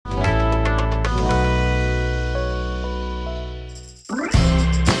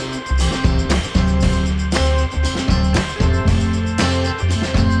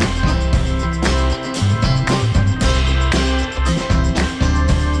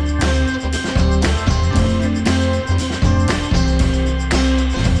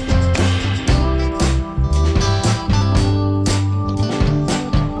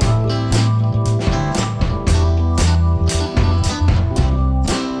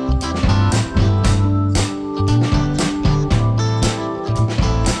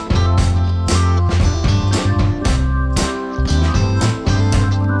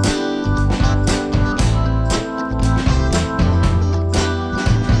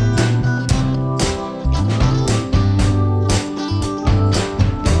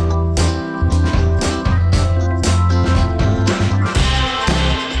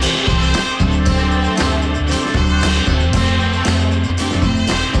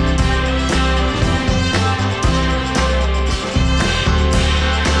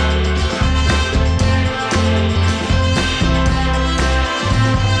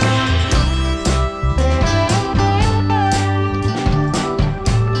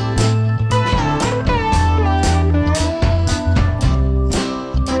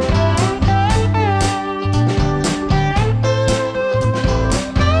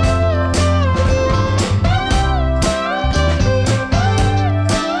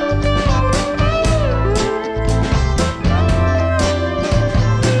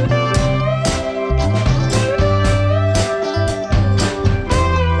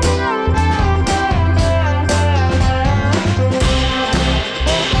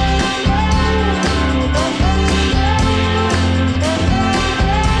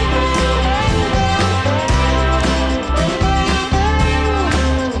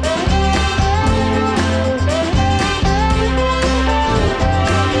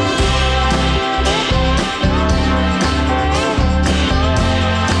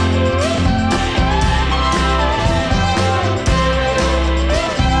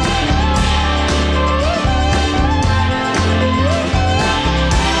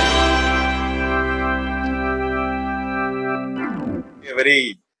very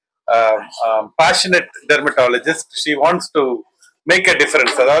passionate dermatologist. She wants to make a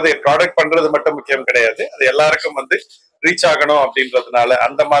difference. அதாவது product பண்றது மட்டும் முக்கியம் கிடையாது, அது எல்லாருக்கும் வந்து ரீச் ஆகணும் அப்படின்றதுனால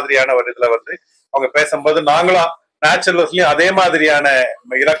அந்த மாதிரியான ஒரு இதுல வந்து அவங்க பேசும்போது நாங்களும் நேச்சுரல்ஸ்லயும் அதே மாதிரியான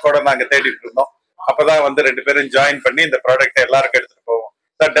இலக்கோட நாங்க தேடிட்டு இருந்தோம். அப்பதான் வந்து ரெண்டு பேரும் ஜாயின் பண்ணி இந்த ப்ராடக்ட் எல்லாருக்கும் எடுத்துட்டு போவோம்.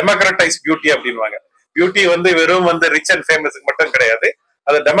 டெமோக்ரட்டைஸ் பியூட்டி அப்படின்வாங்க. பியூட்டி வந்து வெறும் வந்து ரிச் அண்ட் ஃபேமஸுக்கு மட்டும் கிடையாது,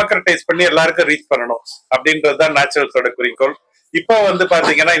 அதை டெமோக்ரட்டைஸ் பண்ணி எல்லாருக்கும் ரீச் பண்ணணும் அப்படின்றதுதான் நேச்சுரல்ஸோட குறிக்கோள். இப்போ வந்து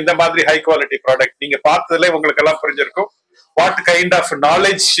பாத்தீங்கன்னா இந்த மாதிரி ஹை குவாலிட்டி ப்ராடக்ட் நீங்க பார்த்ததுல உங்களுக்கு எல்லாம் புரிஞ்சிருக்கும். What kind of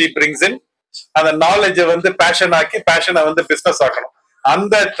knowledge she brings இன், அந்த நாலேஜை வந்து பேஷன் ஆக்கி பேஷனை வந்து பிசினஸ் ஆக்கணும்.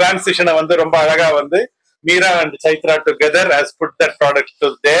 அந்த டிரான்சிஷனை வந்து ரொம்ப அழகா வந்து Meera and Chaitra together has put that product to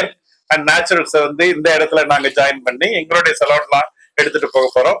there and naturals வந்து இந்த இடத்துல நாங்க ஜாயின் பண்ணி எங்களுடைய சலூன்லாம் எடுத்துட்டு போக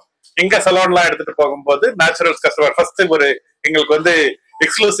போறோம். எங்க சலூன்லாம் எடுத்துட்டு போகும்போது நேச்சுரல்ஸ் கஸ்டமர் ஃபர்ஸ்ட் ஒரு எங்களுக்கு வந்து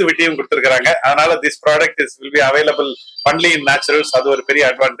எக்ஸ்க்ளூசிவிட்டியும் கொடுத்துருக்காங்க. அதனால this product is will be available only in naturals. அது ஒரு பெரிய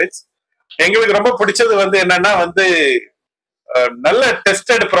அட்வான்டேஜ். எங்களுக்கு ரொம்ப பிடிச்சது வந்து என்னன்னா வந்து நல்ல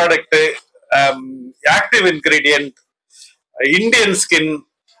tested product, active ingredient, Indian skin.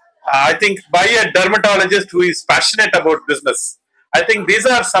 I think by a dermatologist who is passionate about business. I think these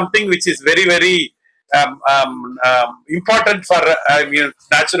are something which is very, very important for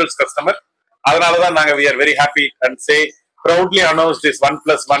naturals customer. அதனாலதான் நாங்க we are very happy and say proudly announce this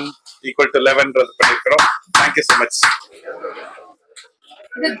 1+1 equal to 11 பண்ணிருக்கிறோம். Thank you so much.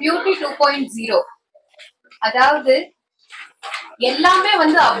 The beauty 2.0, அதாவது எல்லாமே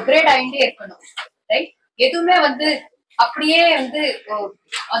வந்து upgrade ஆயிட்டே இருக்கணும், right? எதுவுமே வந்து அப்படியே வந்து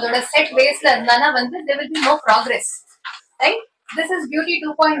அதோட செட் பேஸ்ல இருந்தானா வந்து there will be no progress, right? This is beauty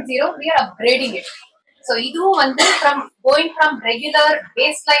 2.0. we are upgrading it. So இதுவும் வந்து from going from regular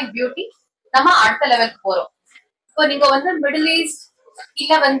baseline beauty நம்ம அடுத்த லெவலுக்கு போறோம். இப்போ நீங்க வந்து மிடில் ஈஸ்ட்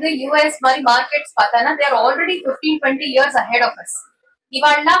இல்ல வந்து US மாதிரி மார்க்கெட்ஸ் பார்த்தானா they are already 15-20 years ahead of us.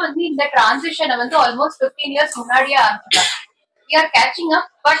 இவாள்லாம் வந்து இந்த டிரான்சிஷனை வந்து almost 15 years முன்னாடியே ஆரம்பிச்சாங்க. We are catching up,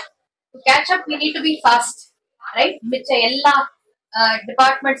 but to catch up we need to be fast, right? மிச்ச எல்லா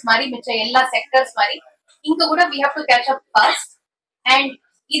டிபார்ட்மெண்ட்ஸ் மாதிரி மிச்ச எல்லா செக்டர்ஸ் மாதிரி இங்க கூட we have to catch up fast. And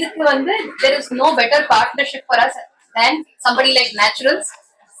இதுக்கு வந்து there is no better partnership for us than somebody like Naturals,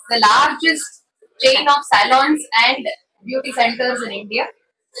 the largest chain of salons and beauty centers in India.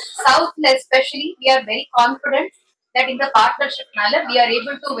 South especially, we are very confident that in the partnership nala we are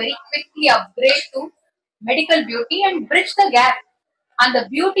able to very quickly upgrade to medical beauty and bridge the gap. And the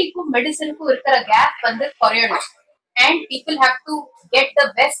beauty ku medicine ku irukra gap vandu koriyadum, and people have to get the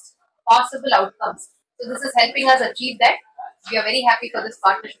best possible outcomes. So this is helping us achieve that. We are very happy for this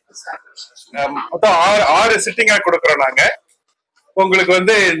partnership to start. ஆறு சிட்டிங்கா கொடுக்குறோம் நாங்க. உங்களுக்கு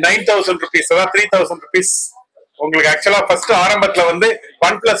வந்து 9,000 rupees அதாவது 3,000 rupees. உங்களுக்கு ஆக்சுவலா first ஆரம்பத்துல வந்து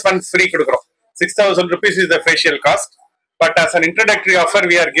 1+1 ஃப்ரீ கொடுக்குறோம். 6,000 rupees is the facial cost, but as an introductory offer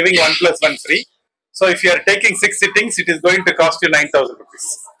we are giving 1+1 free. So if you are taking 6 sittings, it is going to cost you 9,000 rupees.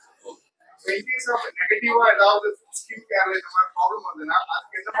 So in case of negative ஏதாவது skin கேர்ல இந்த மாதிரி problem வந்தனா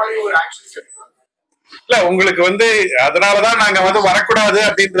அதுக்கு என்ன மாதிரி ஒரு actions எடுக்கலாம்? இல்ல உங்களுக்கு வந்து அதனாலதான் நாங்க வந்து வரக்கூடாது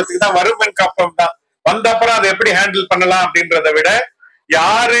அப்படின்றதுக்கு தான் வருமென் காப்பம் தான் வந்த அப்புறம் அதை எப்படி ஹேண்டில் பண்ணலாம் அப்படின்றத விட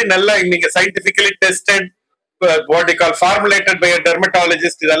யாரு நல்லா நீங்க scientifically tested what you call formulated by a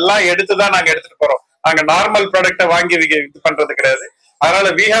dermatologist இதெல்லாம் எடுத்துதான் நாங்க எடுத்துட்டு போறோம். நாங்க நார்மல் ப்ராடக்ட்டை வாங்கி இது பண்றது கிடையாது. அதனால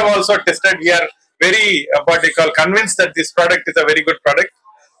we have also tested. We are very what you call convinced that this product is a very good product,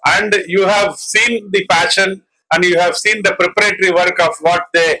 and you have seen the passion and you have seen the preparatory work of what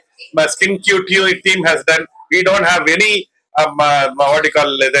the Skin Q team has done. We don't have any what you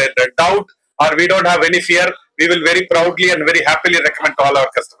call the doubt, or we don't have any fear. We will very proudly and very happily recommend to all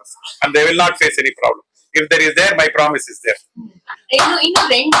our customers, and they will not face any problem. If there is there, my promise is there. In a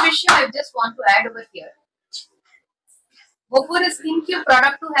range விஷயம் I just want to add over here. Over Skin Q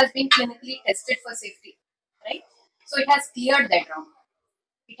product has been clinically tested for safety, right? So it has cleared that round.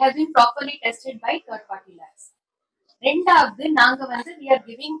 It has been properly tested by third-party labs. ரெண்டாவது நாங்க வந்து we are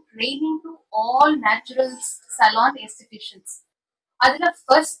giving training to all naturals salon estheticians. அதுல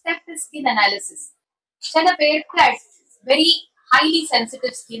first step is skin analysis. சில பேருக்கு very highly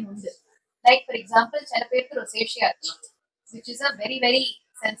sensitive skin உண்டு. Like for example, சில பேருக்கு rosacea இருக்கலாம், which is a very very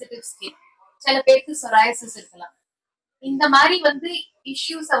sensitive skin. சில பேருக்கு psoriasis இருக்கலாம். இந்த மாதிரி வந்து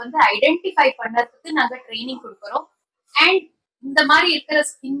இஷ்யூஸை வந்து ஐடென்டிஃபை பண்ணறதுக்கு நாங்க ட்ரைனிங் கொடுக்குறோம். அண்ட் இந்த மாதிரி இருக்கிற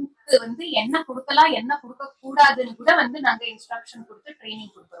ஸ்கின்க்கு வந்து என்ன கொடுக்கலாம் என்ன கொடுக்க கூடாதுன்னு கூட வந்து நாங்க இன்ஸ்ட்ரக்ஷன் கொடுத்து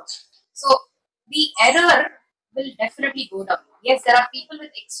ட்ரைனிங் கொடுக்குறோம். So the error will definitely go down. Yes, there are people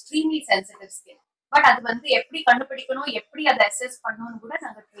with extremely sensitive skin, but அது வந்து எப்படி கண்டுபிடிக்கணும் எப்படி அதை அசஸ் பண்ணணும்னு கூட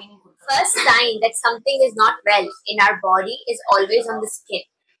நாங்க ட்ரைனிங் கொடுக்குறோம். First sign that something is not well in our body is always on the skin.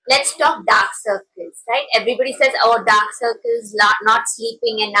 Let's talk dark circles, right? Everybody says, oh, dark circles, not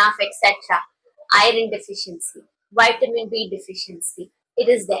sleeping enough, etc. Iron deficiency, vitamin B deficiency, it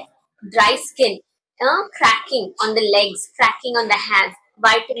is there. Dry skin, cracking on the legs, cracking on the hands,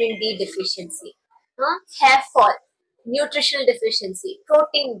 vitamin D deficiency. Hair fall, nutritional deficiency,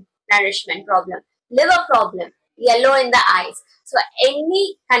 protein nourishment problem, liver problem, yellow in the eyes. So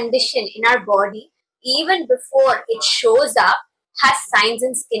any condition in our body, even before it shows up, has signs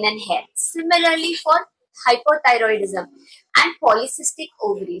in skin and hair. Similarly for hypothyroidism and polycystic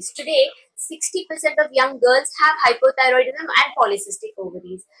ovaries. Today, 60% of young girls have hypothyroidism and polycystic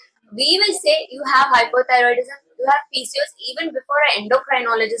ovaries. We will say you have hypothyroidism, you have PCOS even before an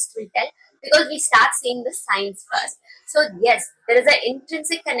endocrinologist will tell, because we start seeing the signs first. So yes, there is an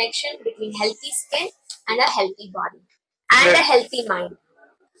intrinsic connection between healthy skin and a healthy body and a healthy mind.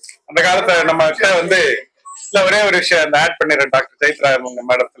 அந்த காலத்துல நம்ம கிட்ட வந்து இல்ல ஒரே ஒரு விஷயம் அந்த ஆட் பண்ணிடுறேன் டாக்டர் ஜெயித்ரா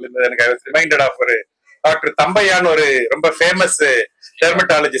மேடத்துல இருந்து எனக்கு ரிமைண்டட் ஆஃப் ஒரு டாக்டர் தம்பையான்னு ஒரு ரொம்ப ஃபேமஸ்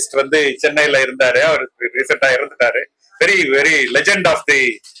டெர்மட்டாலஜிஸ்ட் வந்து சென்னையில இருந்தாரு. அவர் ரீசெண்டா இறந்துட்டாரு. Very very legend of the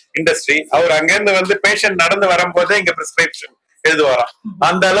industry. அவர் அங்கிருந்து வந்து பேஷண்ட் நடந்து வரும்போதே இங்க பிரிஸ்கிரிப்ஷன் எழுதுவாராம்.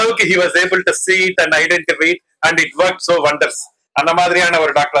 அந்த அளவுக்கு he was able to see it and identify it and it worked so wonders. அந்த மாதிரியான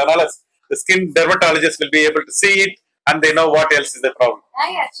ஒரு டாக்டர். அதனால the skin dermatologist will be able to see it and they know what else is the problem.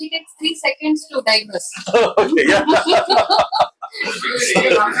 Yeah, she takes 3 seconds to diagnose. Okay, yeah.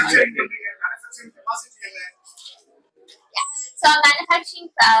 So manufacturing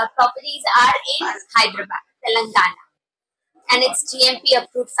properties are in Hyderabad, Telangana, and it's GMP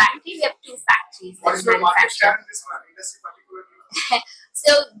approved factory. We have 2 factories that manufacture.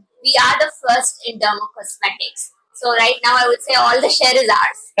 So we are the first in dermocosmetics. So right now I would say all the share is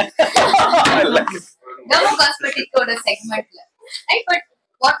ours. Dermocosmetic segment, right? But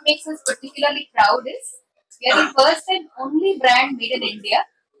what makes us particularly proud is we are the first and only brand made in India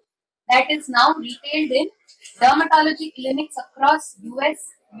that is now retailed in dermatology clinics across US,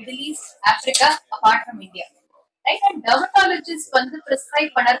 Middle East, Africa, apart from India. Right? And dermatologists வந்து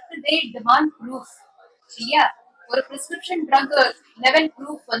prescribe பண்ணறதுக்கு they demand proof. Yeah. ஒரு prescription drug level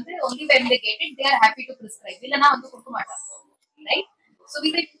proof வந்து only when they get it they are happy to prescribe. இல்லனா வந்து கொடுக்க மாட்டாங்க. Right? So we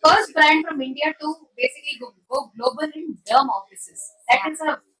are the first brand from India to basically go global in derm offices. That is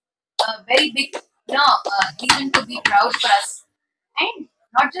a very big reason to be proud for us. And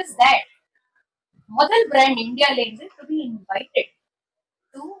not just that, model brand India lane to be invited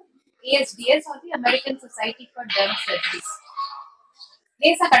to ASDS or the American Society for Derm Surgeries.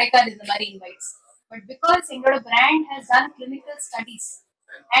 Lesa kadekadu indha mari invites. But because Indoda brand has done clinical studies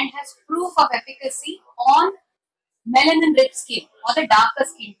and has proof of efficacy on melanin rich skin or the darker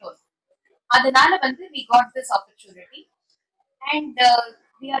skin tone, adanala vandu we got this opportunity, and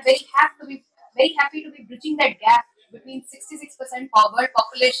we are very happy to be bridging that gap between 66% world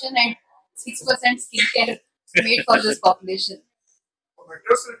population and 6% skincare made for this population.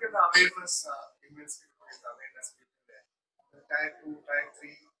 Metros awareness, immense awareness, tier 2, tier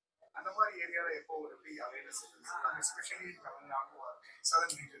 3, and the area awareness, especially in Tamil Nadu or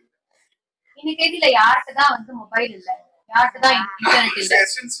southern region. இன்னைக்கு தேதியில யாருக்கு தான் வந்து mobile இல்ல, யாருக்கு தான் internet இல்ல.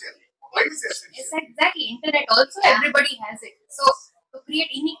 Essential. Mobile is essential. Yes, exactly. Internet also everybody has it. So to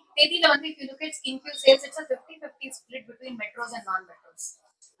create இன்னைக்கு தேதியில வந்து if you look at Skin Q sales, it's a 50-50 split between metros and non-metros,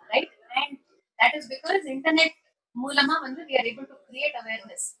 right? And that is because internet மூலமா வந்து we are able to create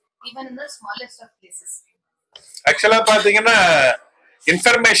awareness even in the smallest of places. ஆக்சுவலா பாத்தீங்கன்னா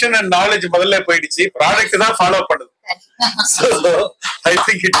information and knowledge முதல்ல போயிடுச்சு, product தான் follow பண்ணுது. So I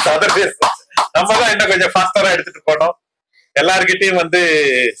think it's other way. நம்ம தான் இன்னும் கொஞ்சம் ஃபாஸ்டரா எடுத்துட்டு போனோம். எல்லார்கிட்டயும் வந்து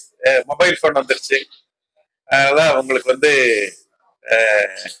மொபைல் போன் வந்துருச்சு. அதான் உங்களுக்கு வந்து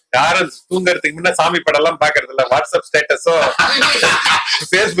யாரும் தூங்குறதுக்கு முன்ன சாமி படம் எல்லாம் பாக்குறது இல்ல, வாட்ஸ்அப் ஸ்டேட்டஸோ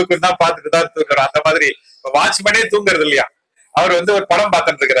பேஸ்புக் தான் பாத்துட்டு தான் தூங்குறோம். அந்த மாதிரி வாட்ச்மேனே தூங்குறது இல்லையா, அவர் வந்து ஒரு படம்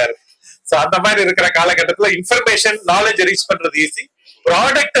பார்த்துட்டு இருக்கிறாரு. சோ அந்த மாதிரி இருக்கிற காலகட்டத்துல இன்ஃபர்மேஷன் நாலேஜ் ரீச் பண்றது ஈஸி,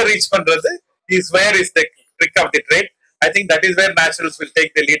 ப்ராடக்ட் ரீச் பண்றது is where is the trick of the trade. I think that is where naturals will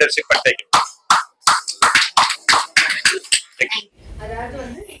take the leadership and take it. அதாவது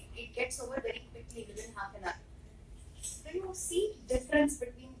வந்து it gets over very quickly within half an hour. Do you see difference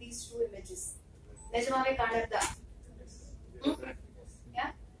between these two images? நிஜமாவே காணறதா?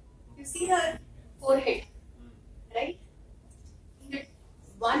 Yeah. You see her forehead, right?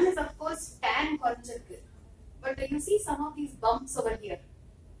 One is of course tan குறைஞ்சிருக்கு, but you see some of these bumps over here.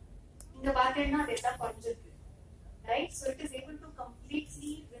 இங்க பாத்தீங்கன்னா அதெல்லாம் குறைஞ்சிருக்கு, right? So it is able to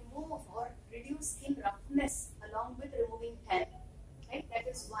completely remove or reduce skin roughness along with removing tan, right? That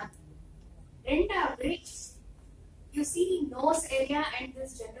is one. Rendavathu, you see the nose area and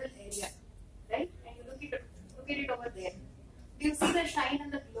this general area, right? And you look at it over there. Do you see the shine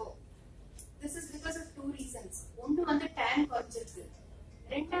and the glow. This is because of two reasons. ஒன்னு வந்து tan குறைச்சிருக்கு.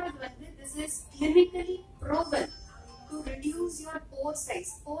 ரெண்டாவது வந்து this is clinically proven to reduce your pore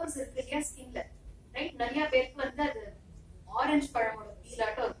size. Pores இருக்கு இல்லையா ஸ்கின்ல, right? நிறைய பேருக்கு வந்து அது ஆரஞ்சு பழமோட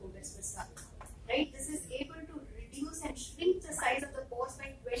பீலாட்டம் இருக்கும் பெருசா, right? This is able to reduce and shrink the size of the pores by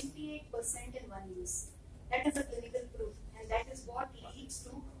 28% in one use. That is a clinical proof, and that is what leads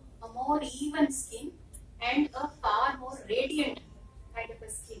to a more even skin and a far more radiant kind of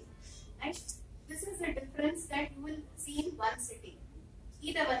a skin, right? This is a difference that you will see in one sitting.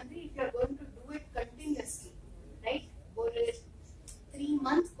 Either one, if you are going to do it continuously, right? For a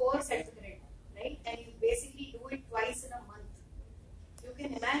 3-month course at the grade, right? And you basically do it twice in a month. You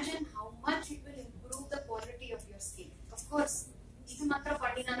can imagine how much it will improve the quality of your skin. Of course, idu matra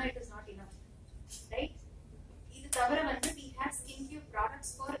padinana it is not enough, right? Idu thavara vandu we have Skin Q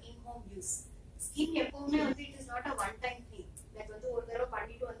products for in-home use. Skin எப்பவுமே வந்து it is not a one-time thing. Like வந்து ஒரு தடவை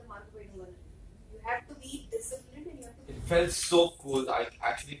பண்ணிட்டு வந்து மறந்து போயிடுவாங்க. You have to be disciplined and you have to be. It felt so cool. I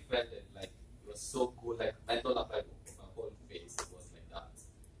actually felt it like it was so cool. Like menthol applied to my whole face. It was like that.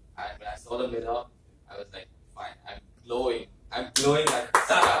 And when I saw the mirror, I was like, fine, I'm glowing. I'm glowing like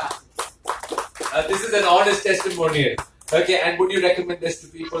this is an honest testimonial. Okay, and would you recommend this to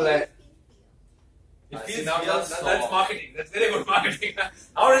people that it feels that's marketing. That's very good marketing.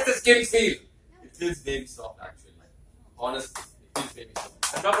 How does the skin feel? It feels very soft actually. Honestly, it feels very soft.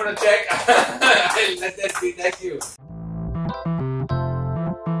 I'm not gonna check. Let that be. Thank you.